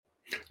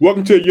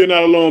Welcome to You're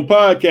Not Alone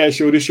podcast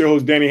show. This is your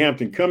host, Danny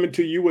Hampton, coming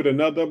to you with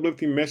another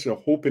uplifting message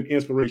of hope and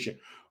inspiration.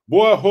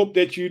 Boy, I hope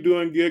that you're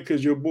doing good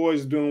because your boy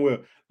is doing well.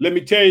 Let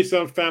me tell you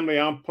something, family.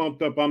 I'm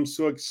pumped up. I'm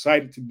so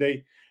excited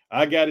today.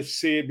 I got to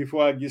say it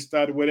before I get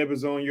started.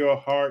 Whatever's on your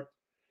heart,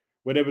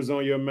 whatever's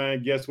on your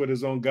mind, guess what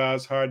is on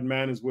God's heart and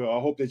mind as well. I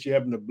hope that you're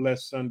having a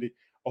blessed Sunday.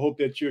 I hope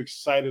that you're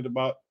excited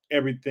about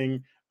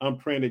everything. I'm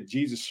praying that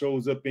Jesus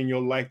shows up in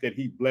your life, that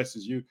he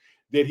blesses you,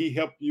 that he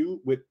helps you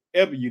with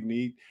whatever you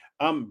need.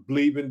 I'm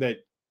believing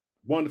that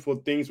wonderful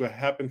things will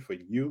happen for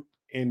you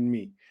and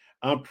me.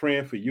 I'm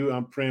praying for you.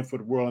 I'm praying for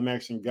the world. I'm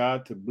asking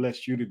God to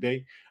bless you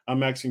today.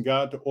 I'm asking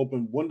God to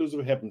open windows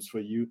of heavens for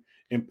you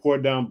and pour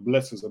down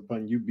blessings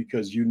upon you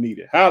because you need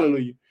it.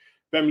 Hallelujah.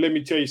 Family, let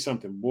me tell you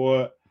something,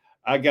 boy.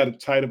 I got a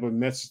title of a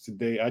message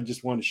today. I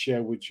just want to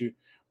share with you.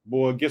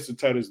 Boy, guess the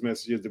title of this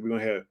message is that we're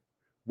going to have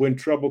when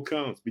trouble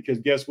comes. Because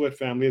guess what,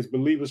 family? As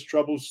believers,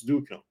 troubles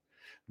do come.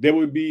 There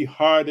would be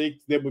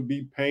heartaches, there would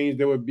be pains,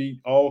 there would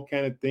be all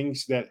kind of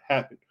things that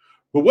happen.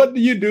 But what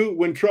do you do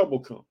when trouble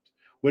comes?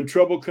 When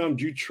trouble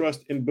comes, you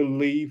trust and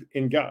believe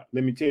in God.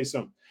 Let me tell you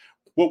something.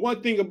 Well,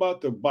 one thing about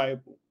the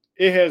Bible,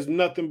 it has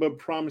nothing but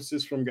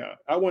promises from God.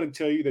 I want to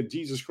tell you that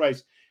Jesus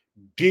Christ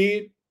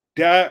did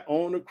die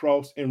on the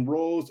cross and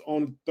rose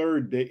on the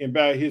third day, and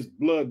by his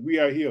blood we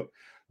are healed.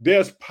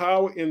 There's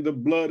power in the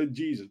blood of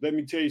Jesus. Let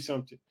me tell you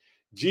something.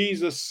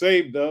 Jesus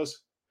saved us.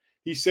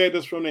 He saved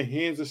us from the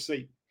hands of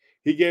Satan.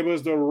 He gave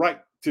us the right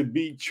to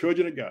be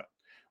children of God.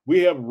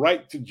 We have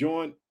right to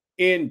join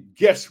in,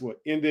 guess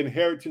what? In the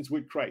inheritance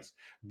with Christ.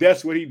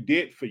 That's what he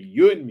did for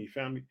you and me,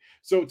 family.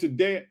 So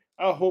today,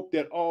 I hope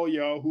that all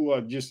y'all who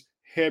are just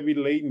heavy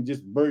laden,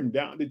 just burdened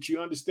down, that you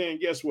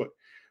understand, guess what?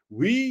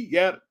 We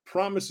got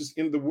promises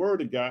in the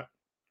word of God.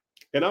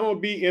 And I'm going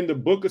to be in the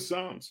book of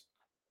Psalms.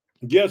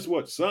 Guess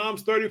what?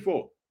 Psalms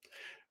 34.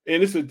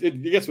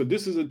 And guess what?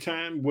 This is a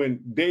time when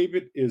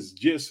David is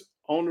just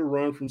on the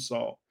run from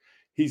Saul.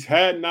 He's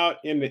hiding out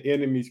in the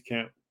enemy's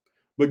camp.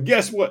 But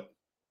guess what?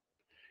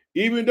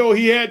 Even though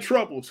he had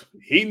troubles,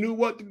 he knew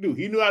what to do.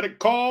 He knew how to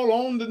call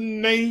on the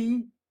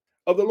name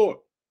of the Lord.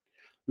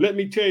 Let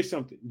me tell you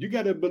something. You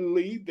got to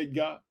believe that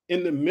God,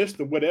 in the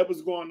midst of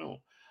whatever's going on,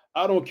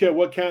 I don't care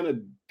what kind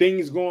of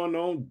things going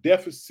on,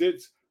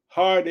 deficits,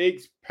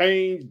 heartaches,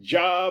 pains,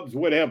 jobs,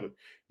 whatever.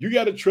 You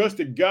got to trust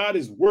that God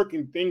is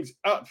working things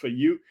out for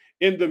you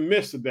in the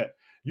midst of that.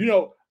 You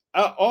know,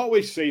 I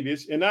always say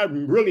this, and I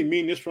really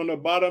mean this from the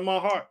bottom of my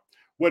heart.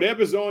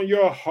 Whatever's on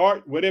your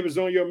heart, whatever's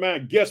on your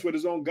mind, guess what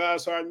is on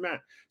God's heart and mind.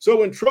 So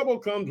when trouble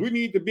comes, we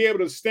need to be able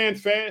to stand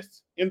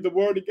fast in the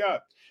word of God.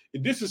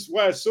 And this is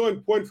why it's so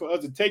important for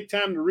us to take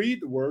time to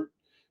read the word,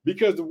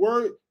 because the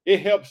word,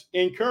 it helps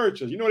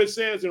encourage us. You know what it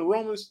says in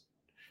Romans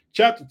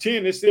chapter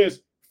 10? It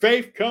says,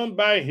 faith comes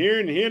by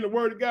hearing and hearing the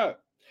word of God.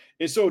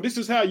 And so this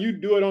is how you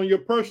do it on your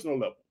personal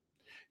level.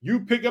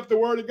 You pick up the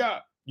word of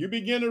God. You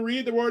begin to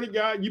read the word of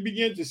God. You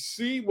begin to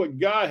see what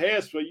God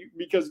has for you.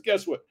 Because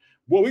guess what?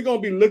 Well, we're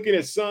going to be looking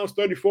at Psalms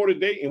 34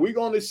 today, and we're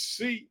going to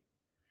see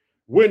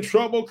when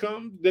trouble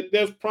comes that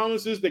there's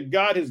promises that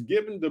God has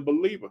given the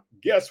believer.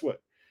 Guess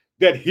what?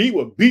 That he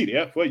will be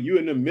there for you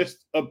in the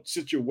midst of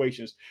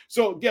situations.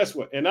 So guess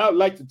what? And I'd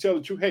like to tell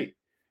the truth. Hey,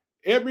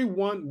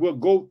 everyone will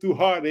go through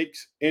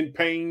heartaches and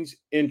pains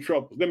and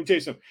troubles. Let me tell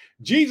you something.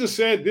 Jesus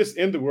said this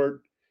in the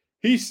word.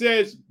 He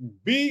says,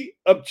 be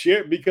of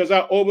cheer because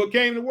I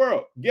overcame the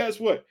world. Guess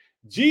what?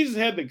 Jesus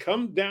had to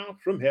come down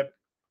from heaven,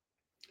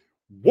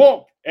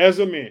 walk as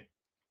a man,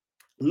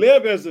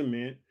 live as a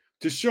man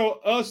to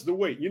show us the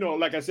way. You know,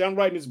 like I said, I'm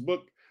writing this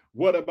book,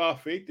 What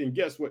About Faith? And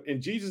guess what?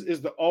 And Jesus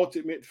is the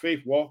ultimate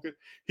faith walker.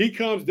 He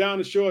comes down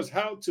to show us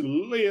how to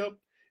live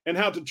and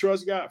how to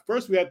trust God.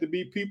 First, we have to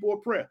be people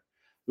of prayer.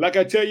 Like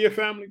I tell your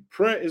family,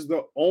 prayer is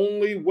the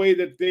only way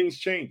that things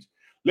change.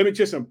 Let me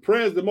tell you something.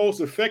 Prayer is the most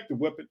effective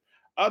weapon.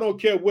 I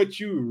don't care what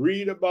you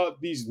read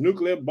about these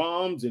nuclear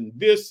bombs and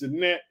this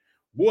and that.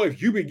 Boy,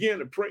 if you begin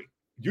to pray,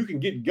 you can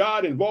get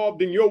God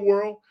involved in your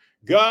world.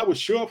 God would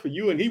show up for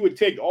you, and he would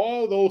take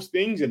all those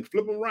things and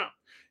flip them around.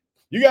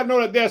 You got to know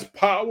that there's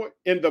power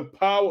in the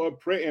power of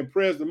prayer, and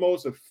prayer is the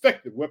most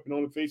effective weapon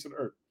on the face of the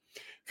earth.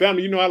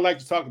 Family, you know, I like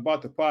to talk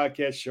about the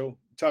podcast show,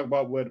 talk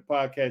about where the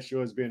podcast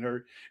show has been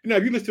heard. You know,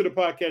 if you listen to the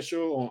podcast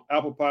show on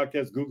Apple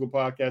Podcasts, Google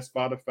Podcasts,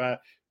 Spotify,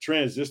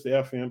 Transistor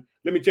FM,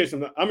 let me tell you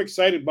something. I'm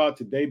excited about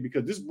today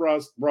because this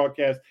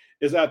broadcast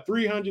is our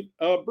 300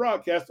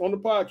 broadcast on the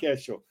podcast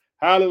show.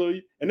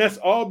 Hallelujah. And that's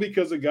all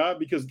because of God,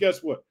 because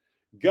guess what?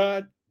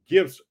 God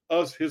gives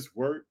us his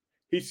word.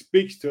 He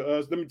speaks to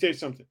us. Let me tell you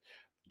something.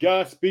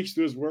 God speaks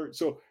to his word.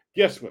 So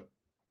guess what?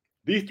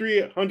 These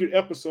 300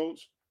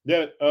 episodes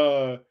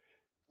that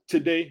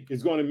today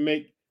is going to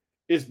make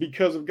is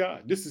because of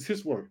God. This is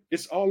his word.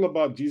 It's all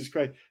about Jesus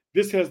Christ.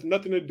 This has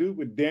nothing to do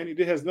with Danny.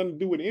 This has nothing to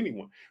do with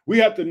anyone. We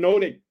have to know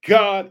that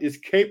God is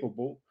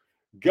capable.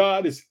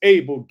 God is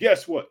able.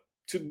 Guess what?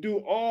 To do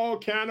all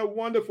kind of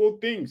wonderful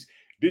things.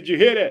 Did you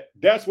hear that?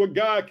 That's what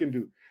God can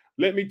do.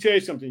 Let me tell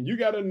you something. You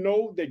got to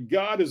know that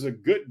God is a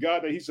good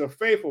God, that he's a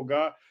faithful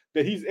God,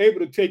 that he's able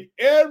to take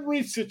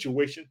every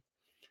situation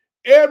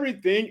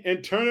everything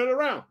and turn it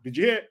around. Did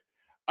you hear it?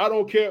 I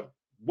don't care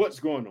what's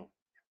going on.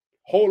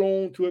 Hold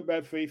on to it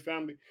by faith,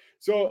 family.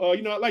 So,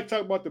 I like to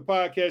talk about the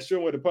podcast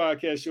show where the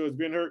podcast show has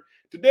been heard.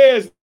 Today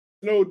is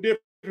no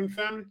different,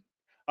 family.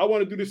 I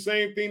want to do the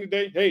same thing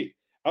today. Hey,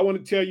 I want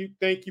to tell you,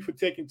 thank you for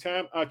taking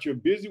time out your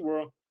busy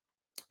world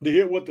to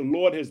hear what the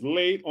Lord has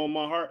laid on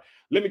my heart.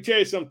 Let me tell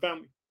you something,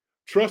 family.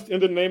 Trust in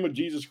the name of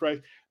Jesus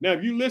Christ. Now,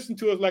 if you listen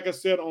to us, like I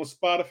said, on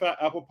Spotify,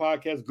 Apple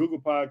Podcasts, Google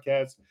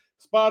Podcasts,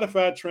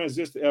 Spotify,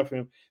 Transistor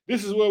FM,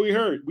 this is what we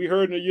heard. We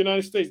heard in the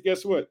United States.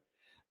 Guess what?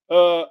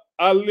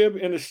 I live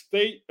in the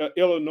state of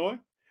Illinois.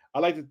 I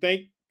like to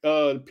thank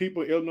the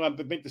people of Illinois. I like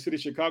to thank the city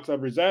of Chicago. I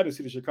reside in the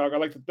city of Chicago. I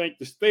like to thank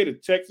the state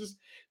of Texas,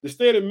 the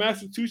state of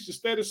Massachusetts, the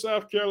state of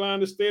South Carolina,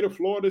 the state of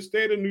Florida, the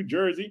state of New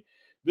Jersey,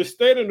 the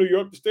state of New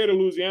York, the state of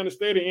Louisiana, the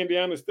state of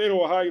Indiana, the state of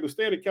Ohio, the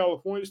state of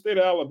California, the state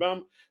of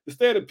Alabama, the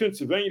state of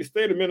Pennsylvania, the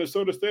state of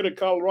Minnesota, the state of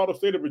Colorado, the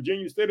state of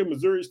Virginia, the state of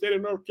Missouri, the state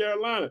of North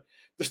Carolina,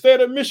 the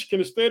state of Michigan,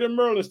 the state of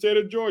Maryland, the state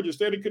of Georgia, the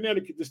state of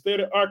Connecticut, the state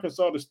of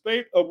Arkansas, the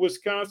state of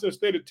Wisconsin, the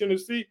state of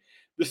Tennessee,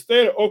 the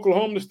state of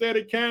Oklahoma, the state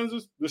of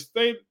Kansas, the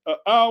state of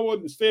Iowa,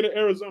 the state of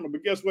Arizona.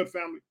 But guess what,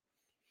 family?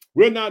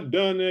 We're not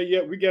done there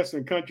yet. We got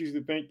some countries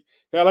to thank.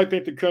 I like to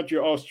thank the country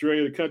of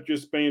Australia, the country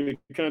of Spain,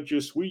 the country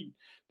of Sweden,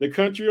 the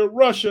country of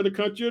Russia, the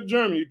country of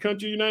Germany, the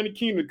country of United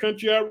Kingdom, the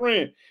country of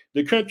Iran,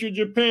 the country of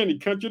Japan, the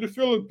country of the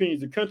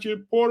Philippines, the country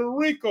of Puerto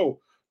Rico,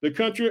 the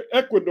country of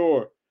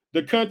Ecuador,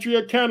 the country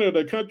of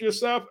Canada, the country of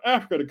South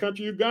Africa, the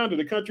country of Uganda,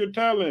 the country of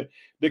Thailand,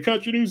 the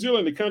country of New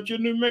Zealand, the country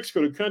of New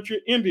Mexico, the country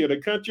of India,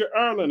 the country of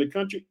Ireland, the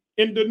country of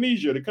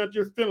Indonesia, the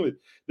country of Finland,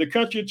 the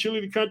country of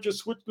Chile, the country of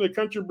Switzerland, the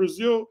country of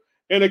Brazil,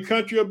 and the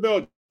country of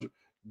Belgium.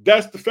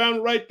 That's the family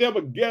right there.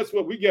 But guess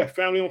what? We got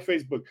family on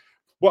Facebook.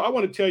 Well, I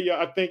want to tell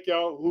y'all, I thank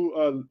y'all who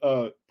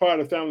are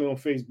part of the family on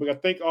Facebook. I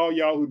thank all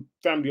y'all who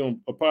family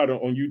on a part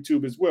on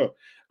YouTube as well.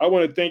 I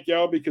want to thank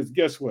y'all because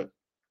guess what?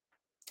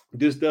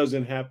 This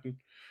doesn't happen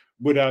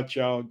without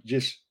y'all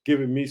just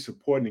giving me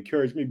support and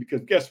encourage me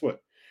because guess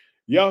what?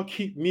 Y'all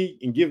keep me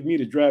and give me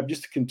the drive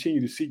just to continue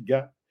to seek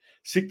God,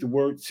 seek the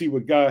word, see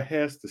what God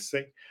has to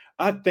say.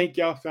 I thank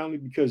y'all family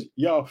because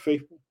y'all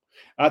faithful.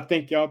 I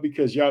thank y'all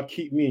because y'all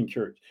keep me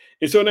encouraged.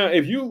 And so now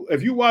if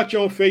you watch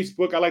on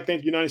Facebook, I like to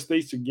thank the United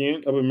States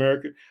again of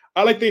America.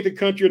 I like to thank the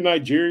country of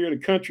Nigeria, the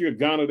country of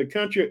Ghana, the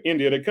country of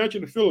India, the country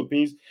of the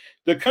Philippines,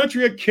 the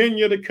country of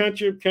Kenya, the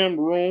country of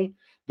Cameroon,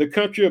 the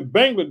country of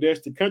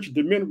Bangladesh, the country of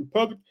the Dominican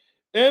Republic,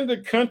 and the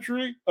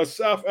country of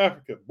South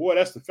Africa. Boy,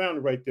 that's the family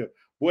right there.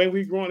 Boy,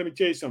 we growing, let me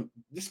tell you something.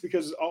 Just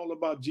because it's all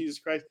about Jesus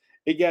Christ,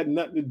 it got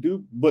nothing to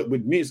do, but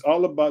with me, it's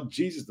all about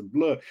Jesus, the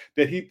blood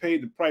that he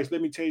paid the price.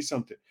 Let me tell you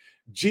something.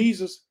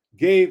 Jesus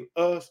gave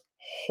us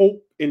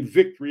hope and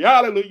victory.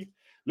 Hallelujah.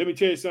 Let me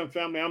tell you something,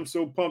 family. I'm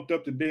so pumped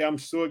up today. I'm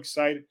so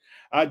excited.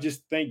 I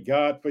just thank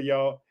God for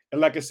y'all.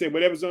 And like I said,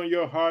 whatever's on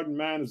your heart and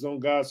mind is on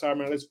God's heart,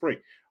 man. Let's pray.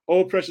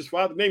 Oh, precious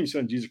Father, name your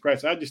son, Jesus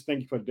Christ. I just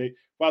thank you for today.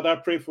 Father, I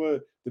pray for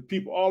the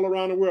people all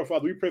around the world.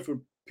 Father, we pray for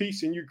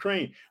peace in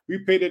Ukraine. We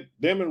pray that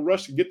them and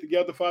Russia get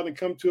together, Father, and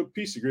come to a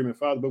peace agreement,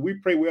 Father. But we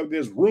pray wherever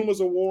there's rumors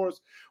of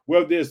wars,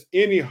 wherever there's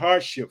any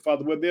hardship,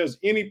 Father, where there's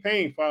any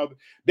pain, Father,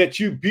 that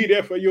you be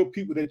there for your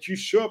people, that you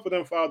show up for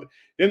them, Father,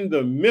 in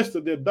the midst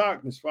of their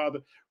darkness, Father.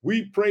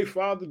 We pray,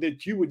 Father,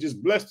 that you would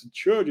just bless the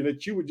children,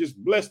 that you would just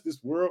bless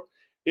this world.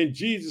 In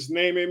Jesus'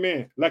 name,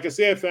 amen. Like I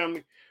said,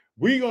 family,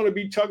 we're going to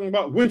be talking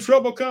about when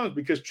trouble comes,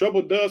 because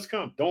trouble does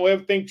come. Don't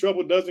ever think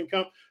trouble doesn't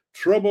come.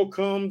 Trouble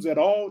comes at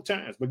all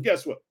times. But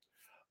guess what?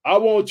 I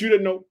want you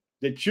to know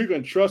that you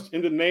can trust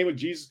in the name of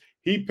Jesus.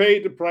 He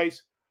paid the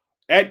price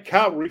at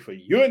Calvary for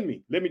you and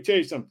me. Let me tell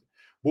you something.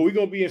 Boy, we're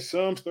going to be in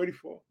Psalms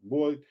 34.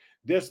 Boy,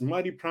 there's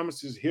mighty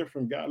promises here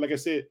from God. Like I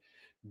said,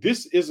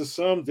 this is a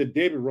psalm that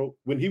David wrote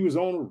when he was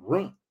on a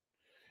run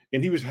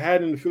and he was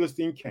hiding in the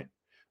Philistine camp.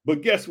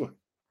 But guess what?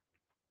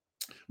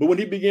 But when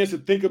he begins to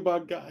think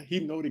about God, he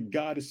knows that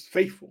God is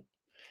faithful.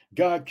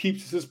 God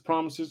keeps his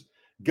promises.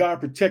 God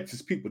protects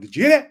his people. Did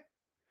you hear that?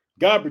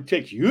 God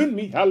protects you and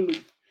me.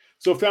 Hallelujah.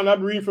 So, family,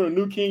 I'm reading from the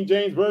New King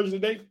James Version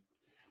today,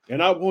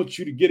 and I want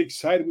you to get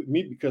excited with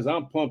me because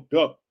I'm pumped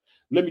up.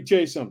 Let me tell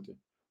you something.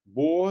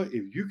 Boy,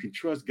 if you can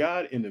trust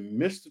God in the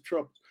midst of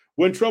trouble,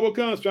 when trouble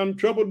comes, family,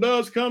 trouble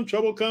does come.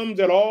 Trouble comes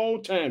at all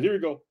times. Here we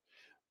go.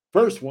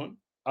 First one,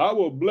 I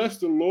will bless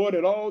the Lord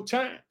at all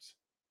times.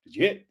 Did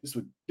you hit? This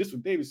is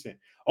what David said.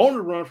 On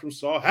the run from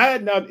Saul,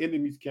 hiding out in the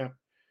enemy's camp.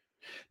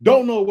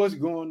 Don't know what's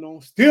going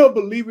on. Still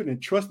believing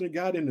and trusting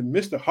God in the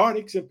midst of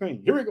heartaches and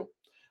pain. Here we go.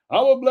 I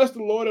will bless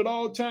the Lord at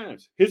all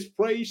times. His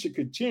praise should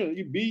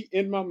continually be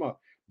in my mouth.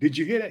 Did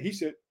you hear that? He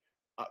said,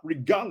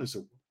 regardless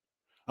of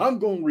what, I'm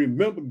going to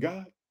remember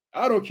God.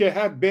 I don't care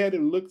how bad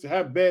it looks,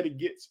 how bad it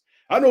gets.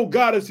 I know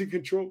God is in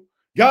control.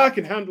 God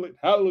can handle it.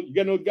 Hallelujah. You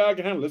got to know God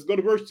can handle it. Let's go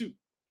to verse 2.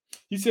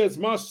 He says,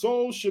 my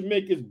soul should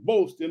make its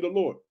boast in the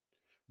Lord.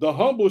 The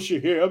humble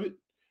should hear of it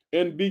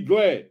and be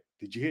glad.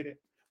 Did you hear that?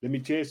 Let me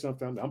tell you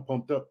something. I'm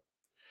pumped up.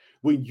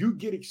 When you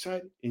get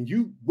excited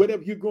and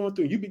whatever you're going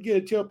through, you begin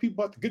to tell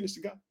people about the goodness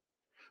of God.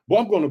 Well,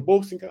 I'm going to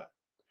boast in God.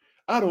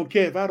 I don't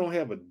care if I don't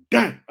have a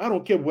dime. I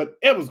don't care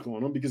whatever's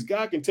going on, because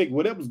God can take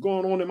whatever's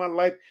going on in my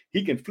life.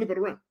 He can flip it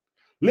around.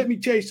 Let me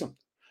tell you something.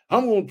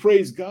 I'm going to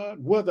praise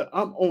God whether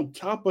I'm on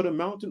top of the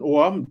mountain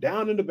or I'm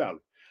down in the valley.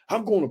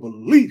 I'm going to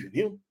believe in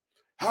him.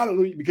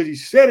 Hallelujah. Because he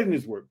said it in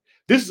his word.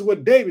 This is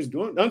what David's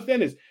doing.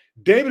 Understand this.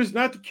 David is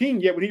not the king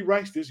yet when he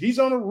writes this. He's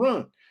on a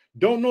run.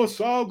 Don't know if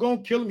Saul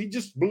going to kill him. He's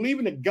just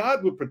believing that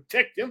God will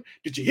protect him.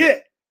 Did you hear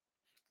it?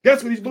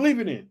 That's what he's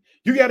believing in.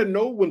 You got to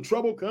know when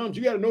trouble comes.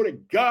 You got to know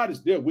that God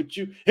is there with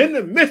you in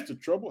the midst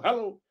of trouble.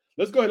 Hello.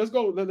 Let's go ahead. Let's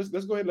go.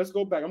 Let's go ahead. Let's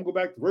go back. I'm going to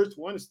go back to verse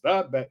 1 and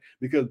start back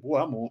because, boy,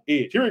 I'm on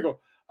edge. Here we go.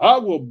 I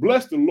will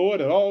bless the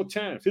Lord at all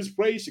times. His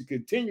praise should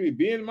continually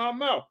be in my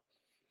mouth.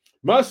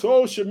 My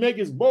soul should make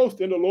its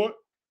boast in the Lord.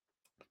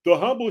 The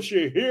humble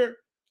should hear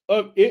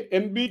of it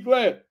and be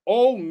glad.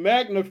 Oh,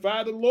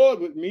 magnify the Lord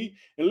with me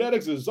and let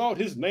us exalt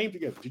his name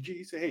together. Did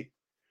you say, hey,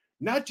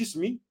 not just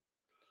me.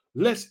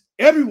 Let's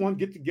everyone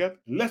get together.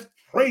 Let's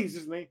praise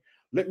his name.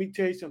 Let me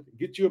tell you something.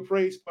 Get you a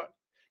praise spot.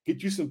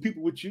 Get you some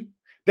people with you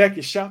that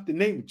can shout the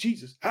name of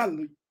Jesus.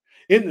 Hallelujah.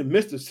 In the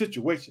midst of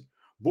situation.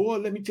 Boy,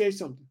 let me tell you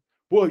something.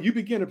 Boy, you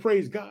begin to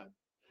praise God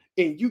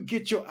and you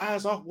get your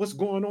eyes off what's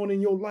going on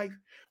in your life.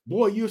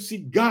 Boy, you'll see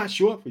God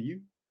show up for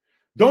you.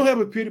 Don't have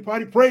a pity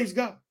party. Praise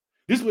God.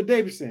 This is what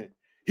David's saying.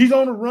 He's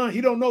on the run.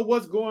 He don't know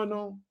what's going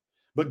on.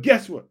 But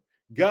guess what?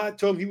 God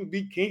told him he would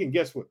be king. And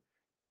guess what?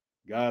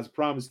 God's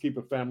promise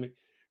keeper, family.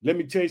 Let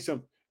me tell you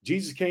something.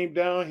 Jesus came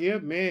down here,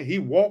 man. He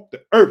walked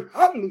the earth.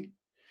 Hallelujah.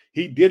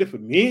 He did it for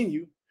me and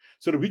you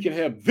so that we can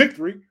have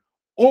victory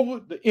over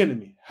the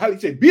enemy. Hallelujah.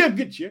 He said, be of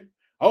good cheer.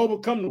 I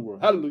overcome the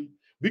world. Hallelujah.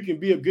 We can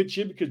be of good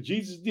cheer because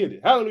Jesus did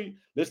it. Hallelujah.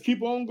 Let's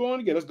keep on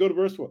going again. Let's go to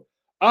verse 4.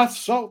 I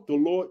sought the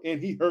Lord and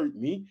he heard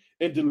me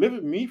and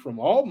delivered me from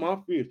all my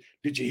fears.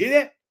 Did you hear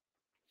that?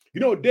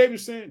 You know what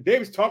David's saying?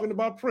 David's talking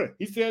about prayer.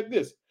 He said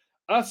this.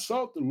 I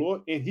sought the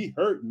Lord and he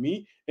heard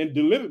me and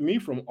delivered me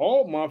from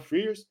all my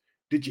fears.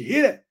 Did you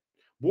hear that?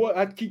 Boy,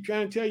 I keep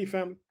trying to tell you,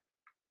 family,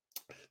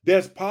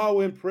 there's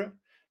power in prayer.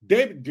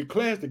 David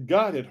declares that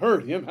God had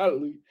heard him.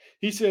 Hallelujah.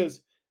 He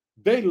says,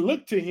 they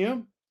looked to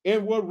him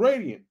and were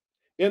radiant,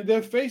 and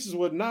their faces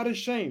were not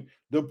ashamed.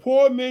 The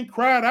poor men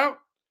cried out,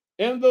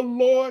 and the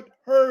Lord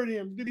heard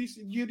him. Did he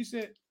say? He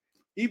said,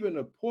 even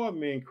the poor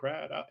man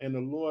cried out, and the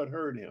Lord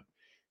heard him.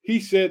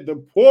 He said, the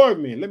poor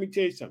men, let me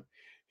tell you something.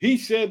 He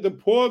said, the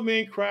poor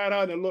man cried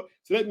out, and the Lord.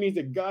 So that means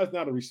that God's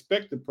not a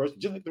respected person,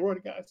 just like the word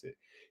of God said.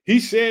 He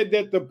said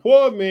that the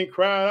poor man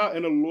cried out,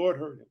 and the Lord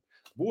heard him.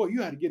 Boy,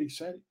 you ought to get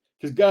excited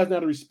because God's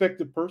not a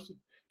respected person.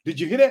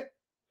 Did you hear that?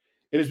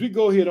 And as we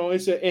go here on,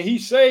 it said, and he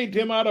saved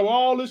him out of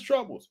all his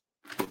troubles.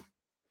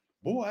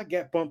 Boy, I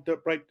got pumped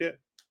up right there.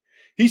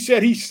 He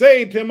said he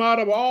saved him out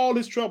of all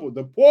his trouble.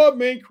 The poor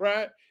man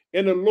cried,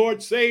 and the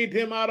Lord saved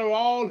him out of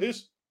all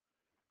his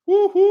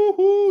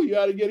whoo. You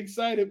ought to get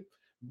excited.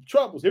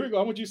 Troubles. Here we go.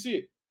 I want you to see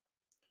it.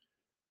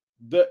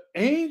 The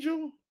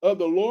angel of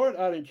the Lord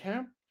out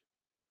encamped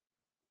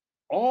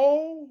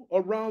all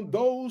around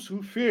those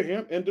who fear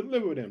him and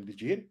deliver them. Did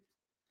you hear it?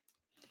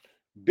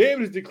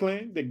 David is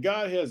declaring that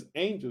God has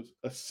angels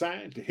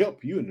assigned to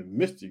help you in the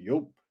midst of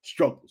your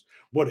struggles.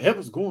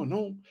 Whatever's going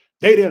on,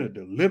 they're there to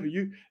deliver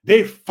you.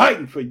 They're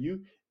fighting for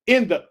you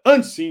in the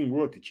unseen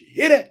world. Did you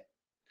hear that?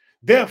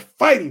 They're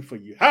fighting for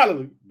you.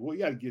 Hallelujah. Boy, you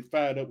got to get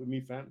fired up with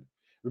me, family.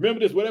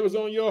 Remember this, whatever's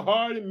on your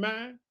heart and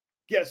mind,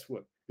 guess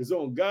what? It's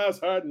on God's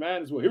heart and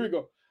mind as well. Here we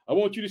go. I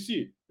want you to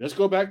see it. Let's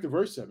go back to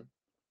verse 7.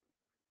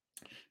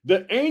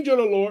 The angel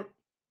of the Lord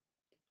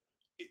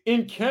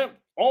encamped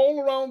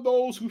all around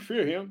those who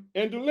fear him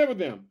and deliver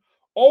them.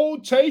 Oh,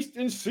 taste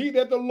and see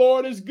that the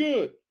Lord is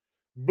good.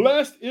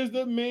 Blessed is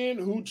the man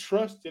who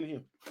trusts in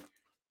him.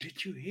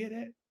 Did you hear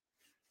that?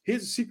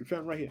 Here's a secret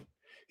found right here.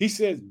 He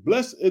says,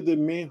 blessed is the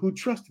man who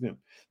trusts in him.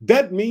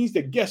 That means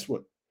that guess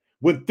what?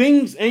 When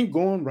things ain't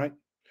going right,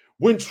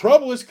 when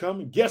trouble is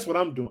coming, guess what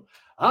I'm doing?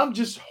 I'm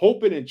just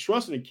hoping and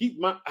trusting and keep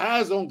my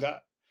eyes on God,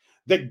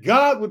 that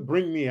God would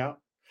bring me out,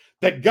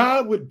 that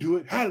God would do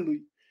it.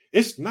 Hallelujah.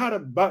 It's not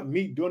about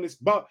me doing it. It's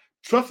about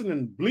trusting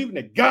and believing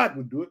that God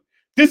would do it.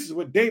 This is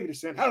what David is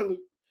saying. Hallelujah.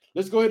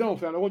 Let's go ahead on,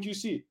 family. I want you to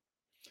see it.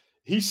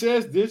 He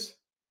says this.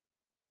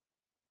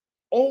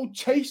 Oh,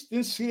 taste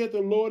and see that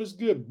the Lord is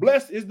good.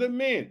 Blessed is the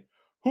man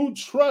who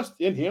trusts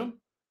in him.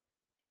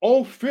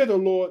 Oh, fear the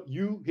Lord,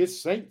 you,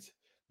 his saints.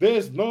 There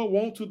is no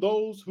want to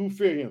those who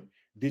fear him.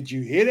 Did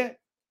you hear that?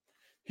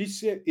 He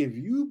said, if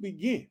you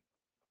begin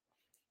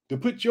to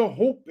put your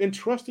hope and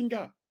trust in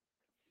God,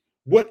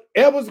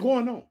 whatever's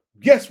going on,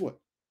 guess what?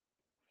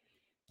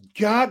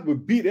 God will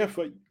be there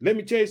for you. Let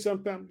me tell you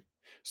something, family.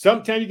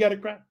 Sometimes you got to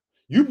cry.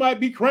 You might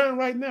be crying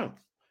right now.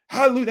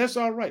 Hallelujah. That's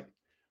all right.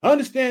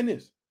 Understand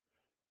this.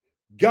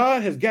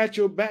 God has got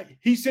your back.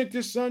 He sent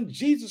his son,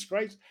 Jesus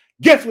Christ.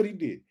 Guess what he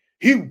did?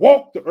 He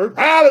walked the earth.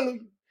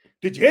 Hallelujah.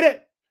 Did you hear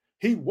that?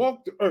 He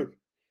walked the earth.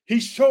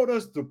 He showed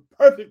us the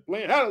perfect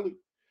plan. Hallelujah.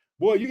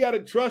 Boy, you got to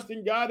trust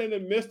in God in the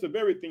midst of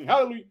everything.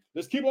 Hallelujah.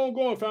 Let's keep on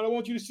going, family. I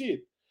want you to see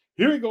it.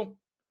 Here we go.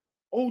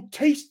 Oh,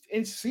 taste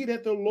and see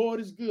that the Lord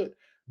is good.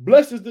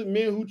 Blessed is the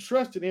man who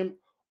trusted him.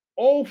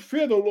 Oh,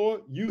 fear the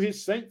Lord, you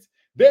his saints.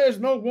 There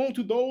is no woe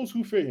to those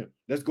who fear him.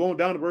 Let's go on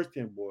down to verse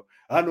 10, boy.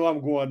 I know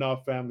I'm going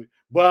off, family,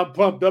 but I'm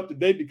pumped up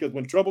today because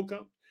when trouble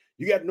comes,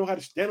 you got to know how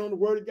to stand on the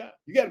word of God.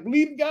 You got to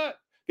believe in God.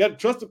 You got to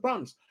trust the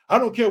promise. I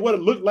don't care what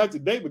it looked like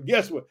today, but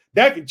guess what?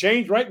 That can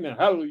change right now.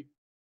 Hallelujah.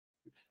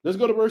 Let's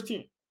go to verse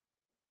 10.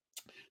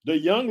 The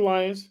young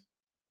lions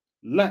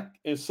lack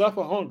and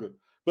suffer hunger,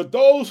 but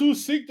those who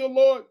seek the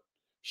Lord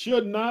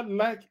should not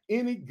lack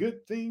any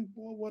good thing.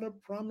 Boy, what a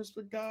promise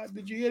for God.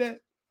 Did you hear that?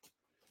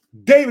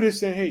 David is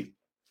saying, hey,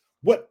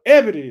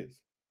 whatever it is,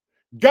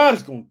 God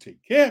is going to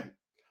take care of it.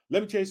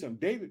 Let me tell you something.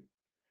 David,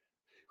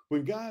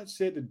 when God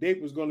said that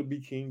David was going to be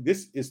king,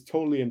 this is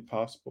totally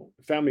impossible.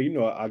 Family, you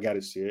know I got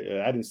to say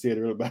it. I didn't say it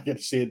earlier, but I got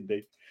to say it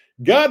today.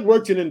 God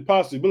works in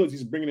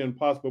impossibilities, bringing the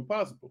impossible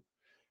possible.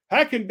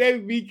 How can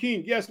David be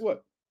king? Guess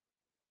what?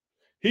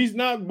 He's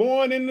not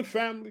born in the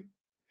family.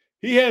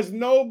 He has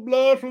no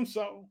blood from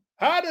Saul.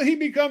 How did he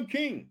become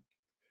king?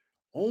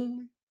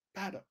 Only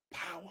by the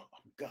power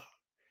of God.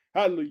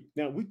 Hallelujah.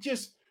 Now we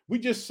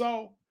just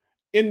saw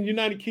in the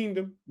United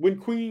Kingdom when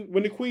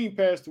the queen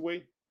passed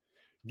away.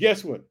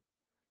 Guess what?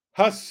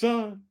 Her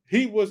son,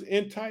 he was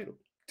entitled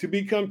to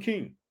become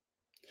king.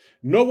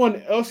 No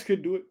one else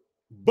could do it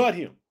but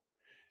him.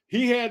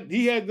 He had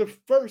the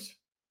first.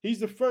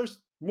 He's the first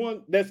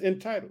one that's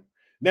entitled.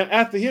 Now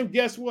after him,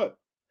 guess what?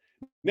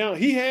 Now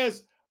he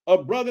has a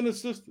brother and a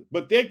sister,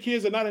 but their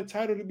kids are not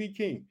entitled to be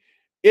king.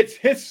 It's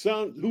his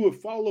son who will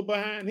follow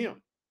behind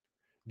him.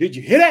 Did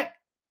you hear that?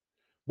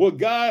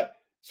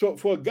 So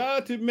for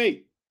God to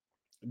make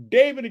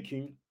David a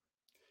king,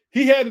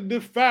 he had to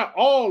defy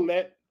all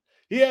that.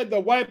 He had to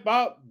wipe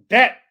out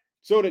that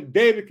so that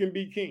David can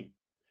be king.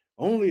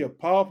 Only a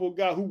powerful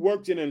God who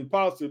works in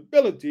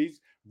impossibilities,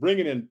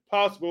 bringing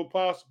impossible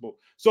possible.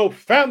 So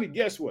family,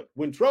 guess what?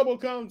 When trouble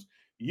comes,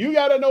 you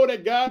got to know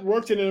that God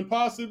works in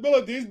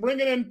impossibilities,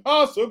 bringing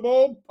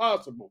impossible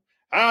possible.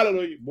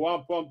 Hallelujah. Boy,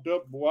 I'm pumped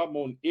up. Boy, I'm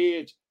on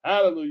edge.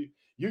 Hallelujah.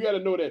 You got to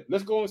know that.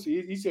 Let's go and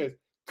see. He says,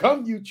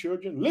 come, you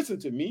children, listen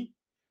to me.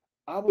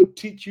 I will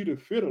teach you to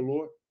fear the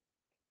Lord.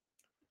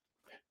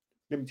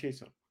 Let me tell you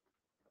something.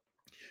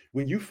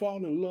 When you fall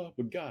in love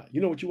with God,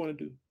 you know what you want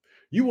to do?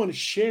 You want to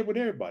share with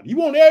everybody. You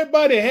want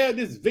everybody to have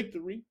this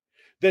victory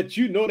that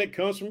you know that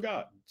comes from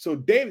God. So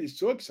David is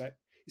so excited.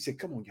 He said,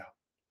 come on, y'all.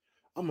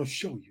 I'm going to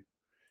show you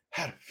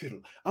how to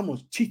fiddle. I'm going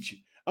to teach you.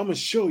 I'm going to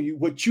show you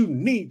what you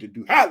need to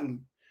do. Hallelujah.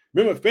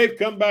 Remember, faith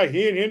come by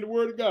hearing the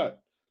word of God.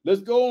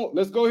 Let's go on.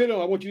 Let's go ahead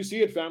on. I want you to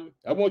see it, family.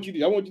 I want you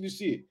to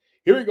see it.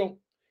 Here we go.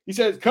 He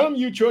says, come,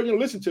 you children,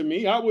 listen to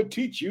me. I will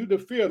teach you to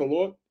fear the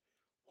Lord.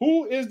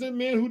 Who is the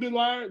man who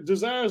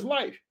desires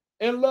life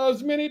and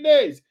loves many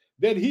days,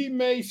 that he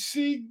may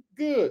see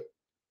good?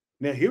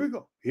 Now, here we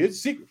go. Here's the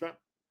secret, fam.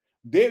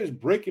 David is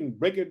breaking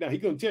it down.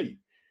 He's going to tell you.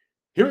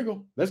 Here we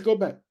go. Let's go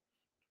back.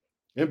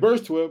 In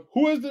verse 12,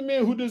 who is the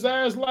man who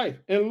desires life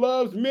and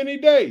loves many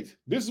days?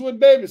 This is what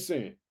David's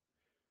saying.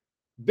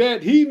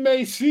 That he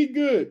may see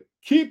good.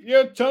 Keep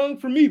your tongue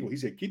from evil. He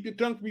said, keep your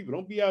tongue from evil.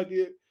 Don't be out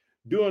there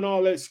doing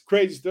all that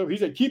crazy stuff. He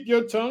said, keep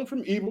your tongue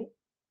from evil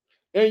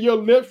and your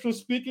lips from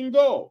speaking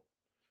gall.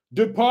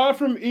 Depart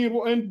from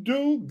evil and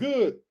do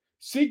good.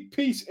 Seek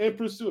peace and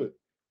pursue it.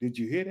 Did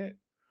you hear that?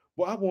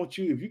 Well, I want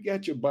you, if you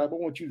got your Bible,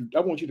 I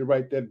want you to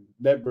write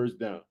that verse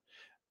down.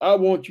 I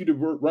want you to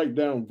write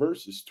down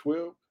verses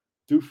 12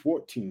 through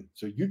 14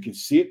 so you can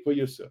see it for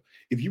yourself.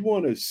 If you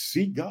want to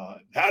see God,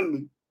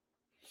 hallelujah.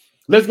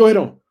 Let's go ahead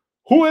on.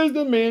 Who is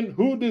the man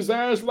who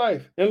desires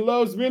life and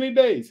loves many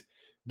days,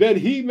 that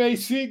he may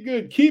see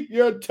good? Keep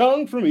your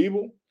tongue from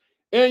evil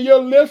and your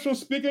lips from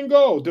speaking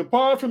gall.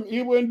 Depart from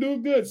evil and do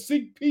good.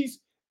 Seek peace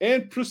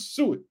and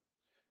pursue it.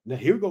 Now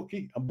here we go,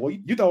 Keith. Boy,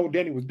 you thought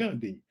Danny was done,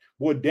 didn't you?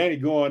 Boy, Danny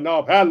going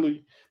off.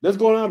 Hallelujah. Let's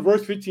go down to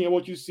verse 15. I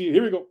want you to see it.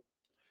 Here we go.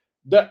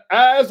 The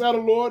eyes of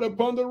the Lord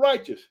upon the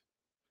righteous,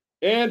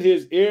 and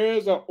his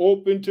ears are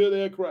open to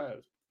their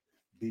cries.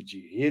 Did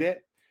you hear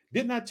that?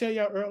 Didn't I tell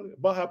y'all earlier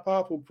about how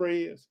powerful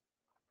prayer is?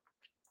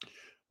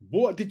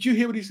 Boy, did you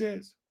hear what he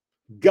says?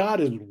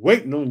 God is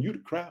waiting on you to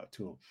cry out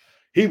to him.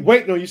 He's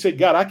waiting on you to say,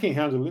 God, I can't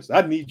handle this.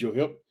 I need your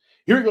help.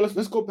 Here we go.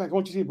 Let's go back. I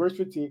want you to see verse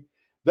 15.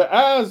 The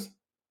eyes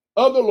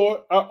of the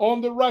Lord are on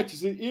the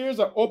righteous. His ears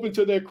are open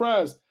to their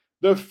cries.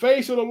 The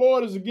face of the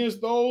Lord is against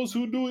those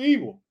who do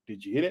evil.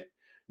 Did you hear that?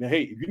 Now,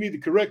 hey, if you need to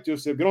correct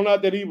yourself, get on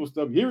out that evil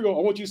stuff. Here we go.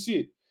 I want you to see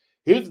it.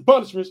 Here's the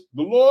punishments.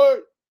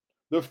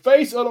 The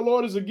face of the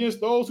Lord is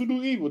against those who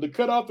do evil, to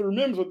cut off the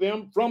remembrance of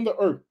them from the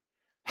earth.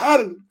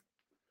 Hallelujah.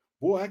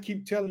 Boy, I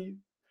keep telling you,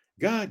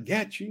 God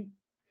got you.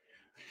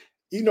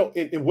 You know,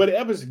 and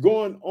whatever's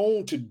going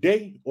on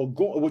today or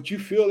what you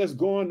feel that's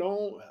going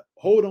on,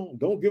 hold on.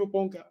 Don't give up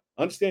on God.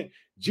 Understand,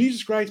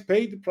 Jesus Christ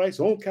paid the price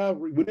on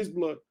Calvary with his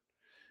blood.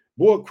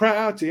 Boy, cry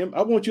out to him.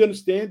 I want you to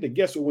understand that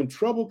guess what? When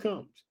trouble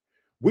comes,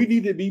 we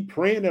need to be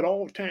praying at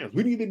all times.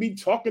 We need to be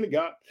talking to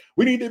God.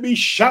 We need to be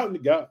shouting to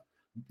God.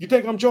 You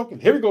think I'm joking?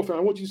 Here we go, fam.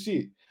 I want you to see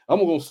it. I'm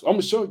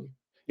gonna show you.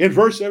 In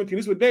verse 17,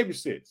 this is what David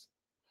says.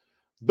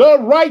 The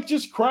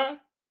righteous cry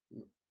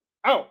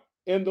out,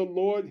 and the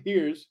Lord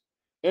hears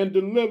and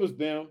delivers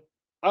them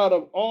out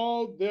of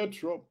all their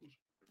troubles.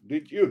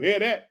 Did you hear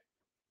that?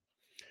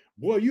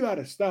 Boy, you ought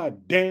to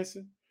start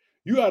dancing.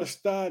 You ought to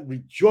start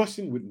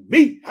rejoicing with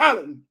me.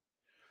 Hallelujah.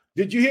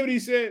 Did you hear what he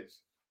says?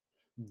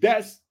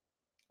 That's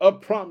a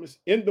promise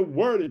in the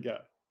word of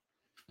God.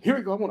 Here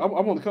we go. I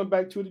want to come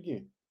back to it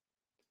again.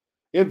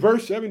 In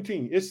verse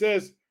 17, it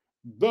says,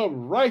 the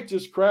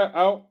righteous cry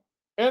out,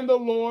 and the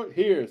Lord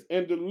hears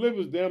and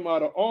delivers them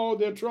out of all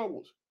their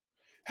troubles.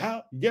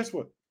 How? Guess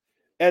what?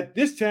 At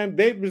this time,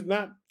 David was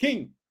not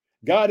king.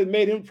 God had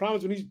made him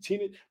promise when he's a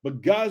teenager,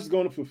 but God's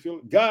going to fulfill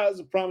it. God's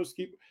a promise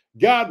keeper.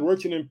 God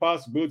works in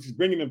impossibilities,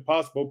 bringing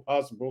impossible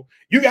possible.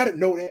 You got to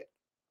know that.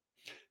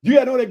 You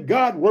got to know that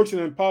God works in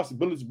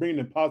impossibilities, bringing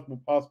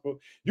impossible possible.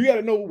 You got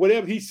to know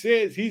whatever he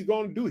says he's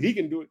going to do, he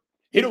can do it.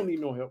 He don't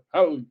need no help.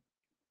 Hallelujah.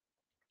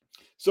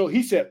 So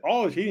he said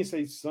all, he didn't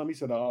say some, he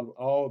said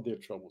all their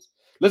troubles.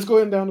 Let's go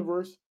ahead and down to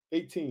verse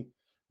 18.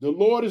 The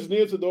Lord is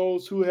near to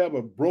those who have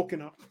a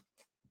broken heart.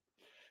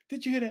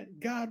 Did you hear that?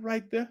 God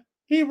right there.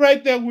 He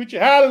right there with you.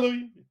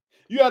 Hallelujah.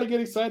 You ought to get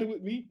excited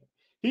with me.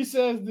 He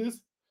says this,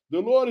 the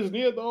Lord is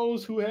near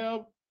those who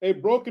have a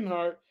broken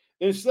heart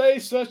and say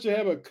such to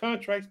have a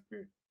contrite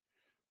spirit.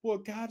 Boy,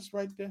 God is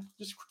right there.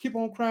 Just keep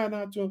on crying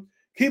out to him.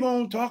 Keep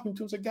on talking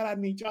to him. Say, God, I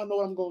need you. I know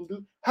what I'm going to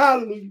do.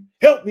 Hallelujah.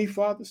 Help me,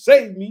 Father.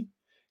 Save me.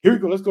 Here we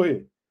go. Let's go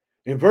ahead.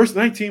 In verse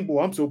 19,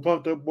 boy, I'm so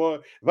pumped up, boy.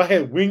 If I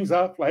had wings,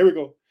 I'd fly. Here we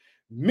go.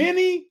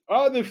 Many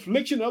are the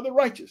affliction of the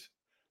righteous,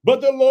 but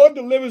the Lord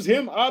delivers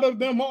him out of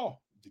them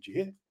all. Did you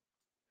hear it?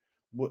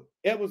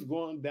 Whatever's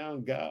going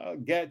down,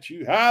 God got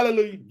you.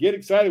 Hallelujah. Get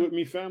excited with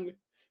me, family.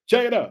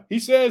 Check it out. He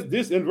says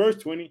this in verse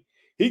 20.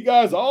 He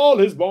guides all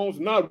his bones,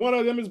 not one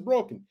of them is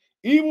broken.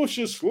 Evil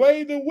shall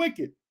slay the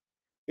wicked,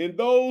 and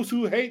those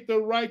who hate the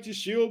righteous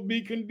shall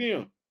be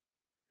condemned.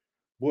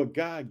 Boy,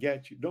 God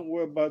got you. Don't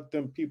worry about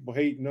them people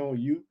hating on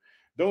you.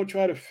 Don't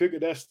try to figure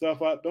that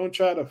stuff out. Don't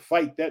try to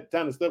fight that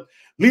kind of stuff.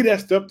 Leave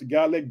that stuff to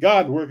God. Let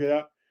God work it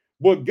out.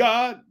 Boy,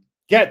 God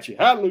got you.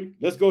 Hallelujah.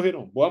 Let's go ahead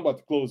on. Boy, I'm about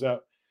to close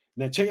out.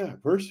 Now check it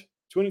out. Verse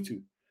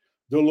 22.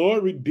 The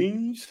Lord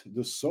redeems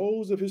the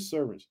souls of his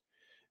servants,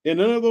 and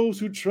none of those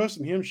who trust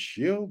in him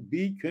shall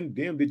be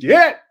condemned. Did you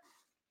hear it?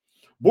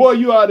 Boy,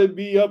 you ought to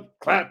be up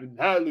clapping.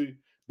 Hallelujah.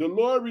 The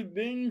Lord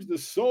redeems the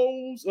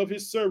souls of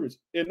his servants,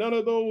 and none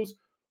of those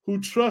who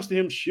trust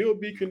him shall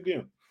be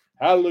condemned.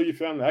 Hallelujah,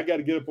 family. I got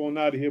to get up on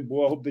out of here,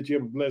 boy. I hope that you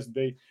have a blessed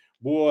day.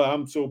 Boy,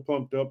 I'm so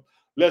pumped up.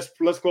 Let's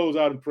close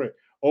out and pray.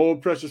 Oh,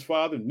 precious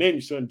Father, in the name of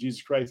your Son,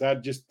 Jesus Christ, I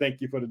just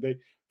thank you for the day.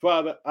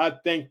 Father, I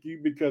thank you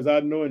because I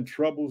know in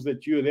troubles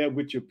that you're there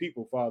with your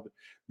people, Father.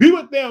 Be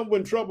with them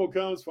when trouble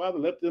comes, Father.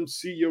 Let them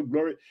see your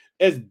glory.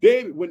 As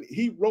David, when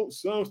he wrote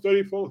Psalms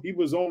 34, he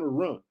was on a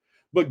run.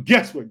 But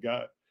guess what,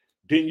 God?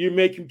 Didn't you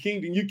make him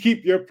king? Didn't you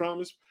keep your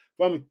promise?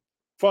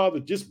 Father,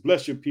 just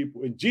bless your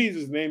people. In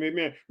Jesus' name,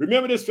 amen.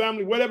 Remember this,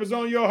 family. Whatever's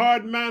on your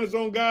heart and mind is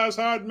on God's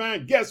heart and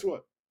mind. Guess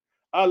what?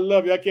 I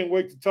love you. I can't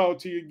wait to talk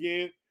to you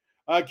again.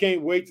 I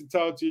can't wait to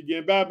talk to you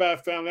again. Bye-bye,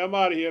 family. I'm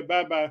out of here.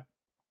 Bye-bye.